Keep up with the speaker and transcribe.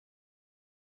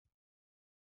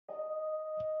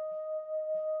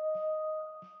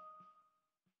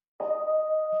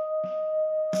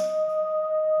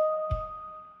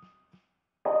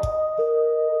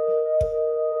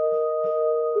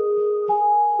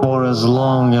For as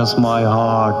long as my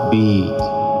heart beats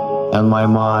and my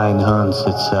mind hunts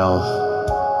itself,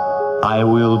 I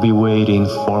will be waiting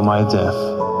for my death.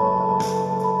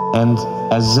 And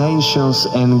as ancient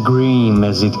and grim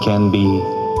as it can be,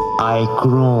 I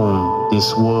croon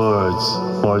these words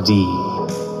for thee.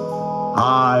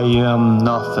 I am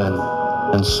nothing,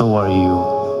 and so are you.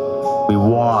 We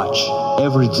watch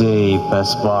every day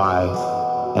pass by,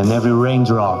 and every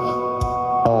raindrop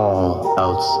fall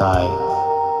outside.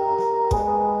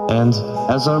 And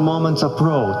as our moments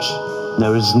approach,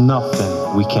 there is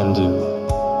nothing we can do.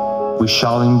 We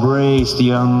shall embrace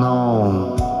the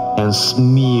unknown and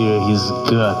smear his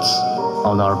guts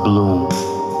on our bloom.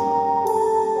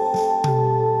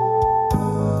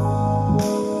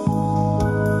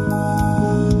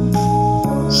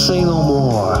 Say no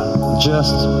more,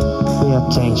 just pay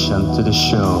attention to the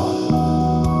show.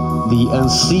 The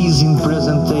unceasing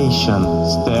presentation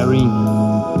staring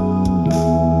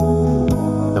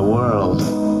the world.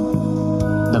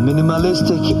 The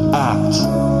minimalistic act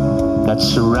that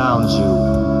surrounds you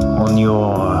on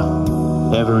your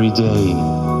every day,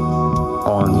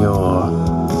 on your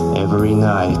every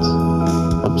night.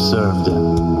 Observe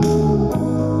them.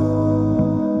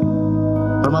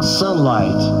 From a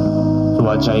sunlight to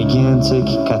a gigantic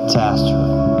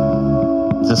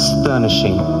catastrophe, it's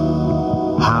astonishing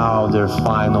how their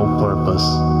final purpose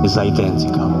is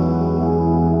identical.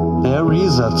 There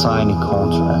is a tiny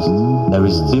contrast, there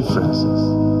is differences,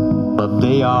 but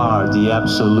they are the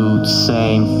absolute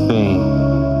same thing,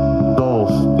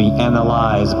 both being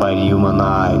analyzed by the human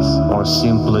eyes or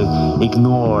simply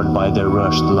ignored by their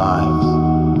rushed lives.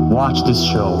 Watch this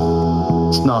show.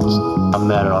 It's not a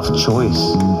matter of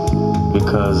choice,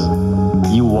 because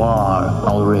you are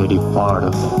already part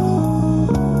of it.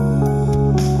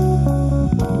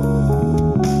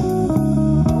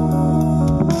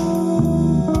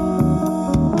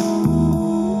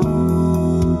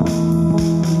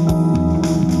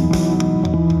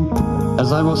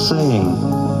 As I was saying,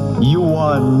 you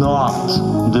are not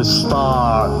the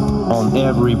star on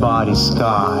everybody's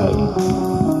sky.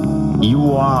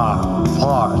 You are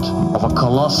part of a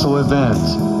colossal event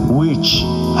which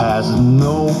has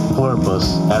no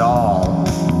purpose at all,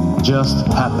 just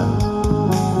happened.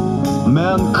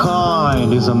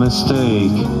 Mankind is a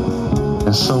mistake,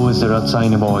 and so is their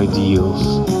attainable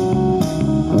ideals.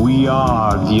 We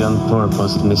are the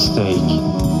unpurposed mistake.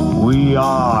 We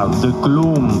are the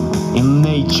gloom in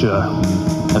nature,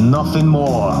 and nothing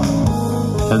more,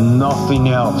 and nothing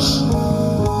else.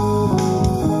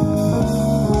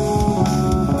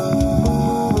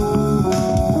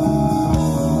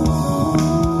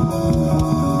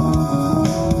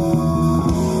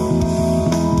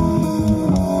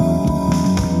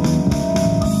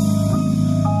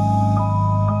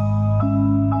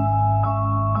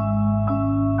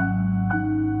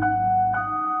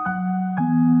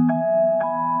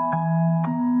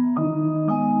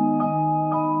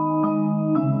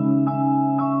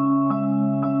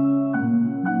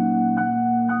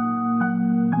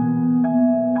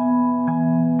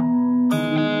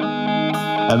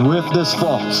 And with these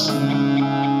thoughts,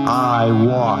 I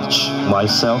watch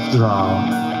myself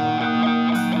drown.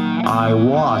 I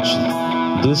watch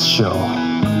this show,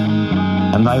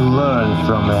 and I learn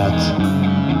from it.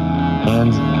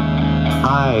 And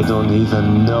I don't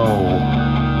even know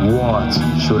what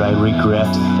should I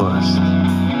regret first.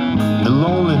 The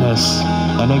loneliness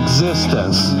and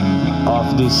existence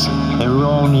of this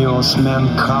erroneous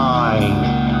mankind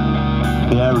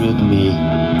buried me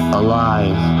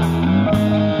alive.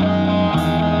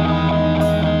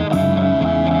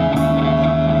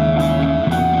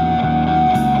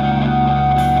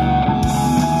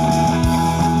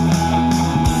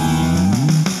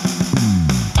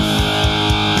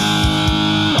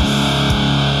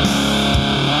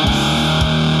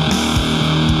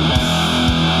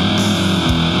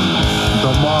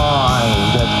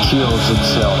 Kills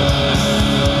itself.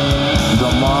 The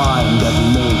mind that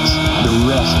makes the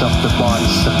rest of the body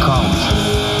succumb.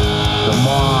 The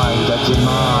mind that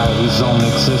denies its own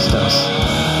existence.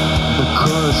 The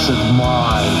cursed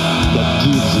mind that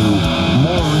gives you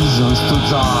more reasons to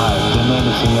die than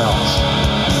anything else.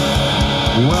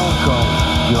 Welcome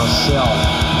yourself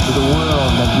to the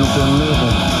world that you've been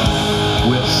living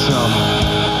with some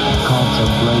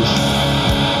contemplation.